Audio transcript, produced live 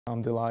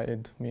I'm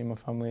delighted. Me and my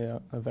family are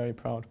very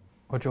proud.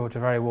 Well, George, a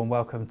very warm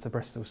welcome to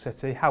Bristol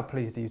City. How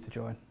pleased are you to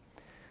join?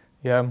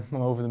 Yeah,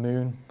 I'm over the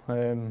moon.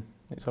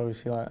 It's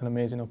obviously like an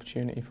amazing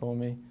opportunity for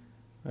me.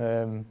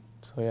 So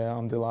yeah,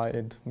 I'm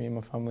delighted. Me and my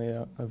family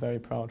are very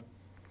proud.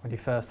 When you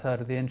first heard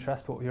of the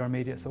interest, what were your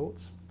immediate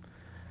thoughts?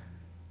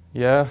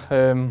 Yeah,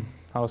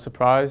 I was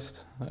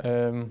surprised.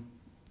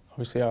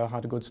 Obviously, I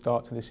had a good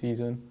start to the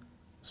season,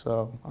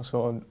 so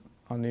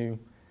I knew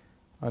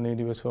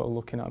they were sort of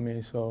looking at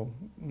me. So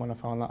when I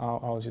found that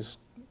out, I was just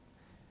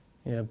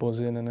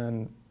buzzing, and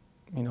then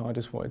I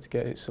just wanted to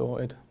get it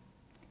sorted.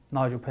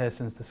 Nigel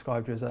Pearson's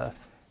described you as a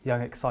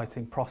young,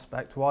 exciting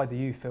prospect. Why do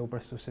you feel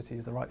Bristol City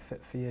is the right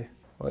fit for you?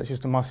 Well, it's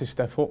just a massive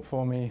step up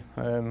for me.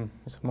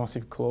 It's a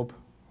massive club.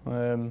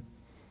 I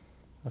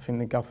think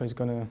the gaffer is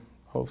going to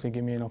hopefully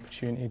give me an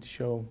opportunity to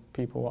show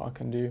people what I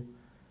can do.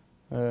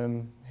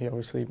 He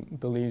obviously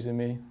believes in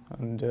me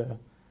and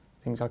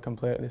thinks I can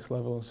play at this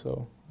level.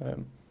 So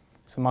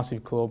it's a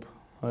massive club.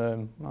 I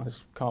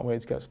just can't wait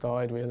to get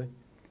started, really.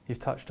 You've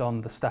touched on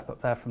the step up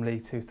there from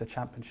League Two to the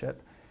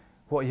Championship.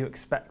 What are you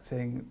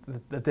expecting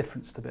the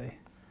difference to be?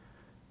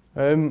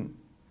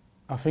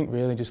 I think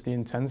really just the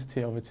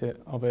intensity of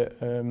it.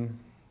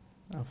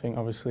 I think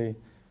obviously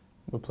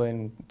we're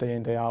playing day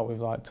in, day out with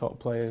like top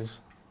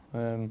players.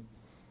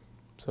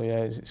 So yeah,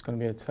 it's going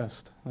to be a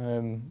test.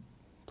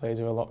 Players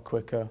are a lot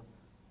quicker,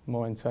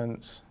 more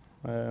intense,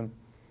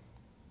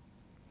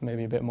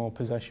 maybe a bit more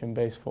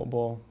possession-based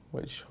football,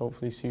 which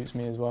hopefully suits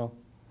me as well.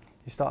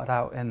 You started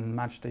out in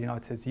Manchester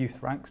United's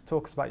youth ranks.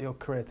 Talk us about your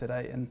career to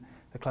date and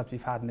the clubs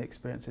you've had and the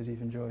experiences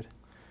you've enjoyed.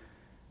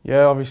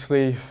 Yeah,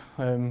 obviously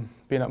been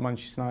at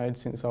Manchester United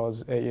since I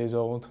was 8 years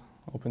old,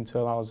 up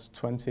until I was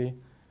 20.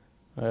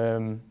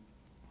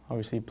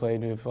 Obviously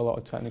played with a lot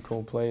of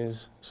technical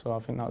players, so I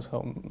think that's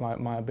helped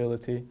my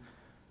ability.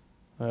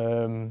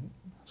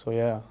 So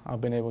yeah,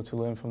 I've been able to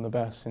learn from the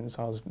best since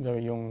I was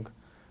very young.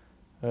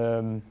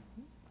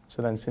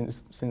 So then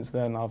since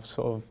then I've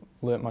sort of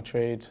learnt my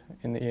trade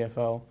in the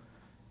EFL,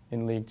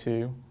 in League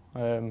Two,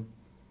 and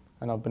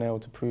I've been able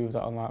to prove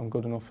that I'm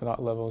good enough for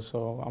that level.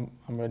 So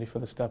I'm ready for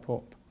the step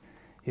up.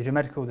 You did your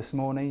medical this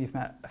morning. You've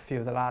met a few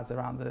of the lads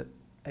around the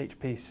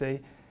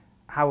HPC.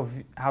 How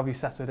have you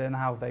settled in?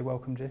 How have they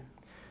welcomed you?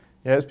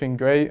 Yeah, it's been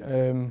great.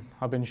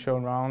 I've been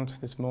shown around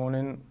this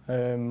morning.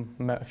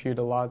 Met a few of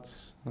the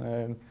lads.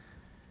 The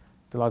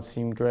lads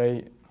seem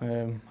great.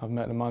 I've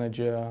met the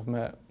manager. I've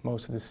met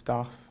most of the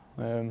staff.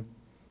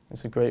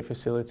 It's a great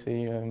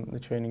facility. The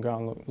training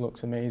ground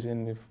looks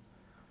amazing.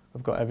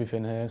 We've got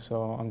everything here,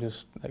 so I'm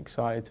just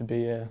excited to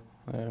be here.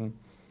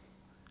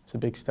 It's a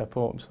big step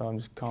up, so I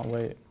just can't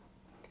wait.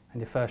 And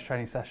your first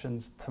training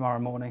sessions tomorrow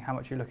morning, how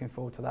much are you looking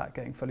forward to that,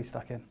 getting fully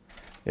stuck in?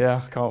 Yeah,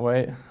 I can't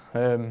wait.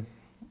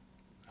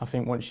 I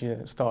think once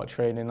you start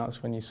training,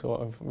 that's when you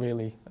sort of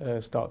really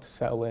start to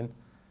settle in.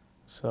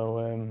 So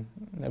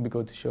it'll be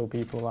good to show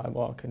people like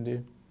what I can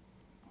do.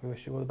 We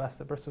wish you all the best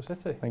at Bristol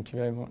City. Thank you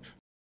very much.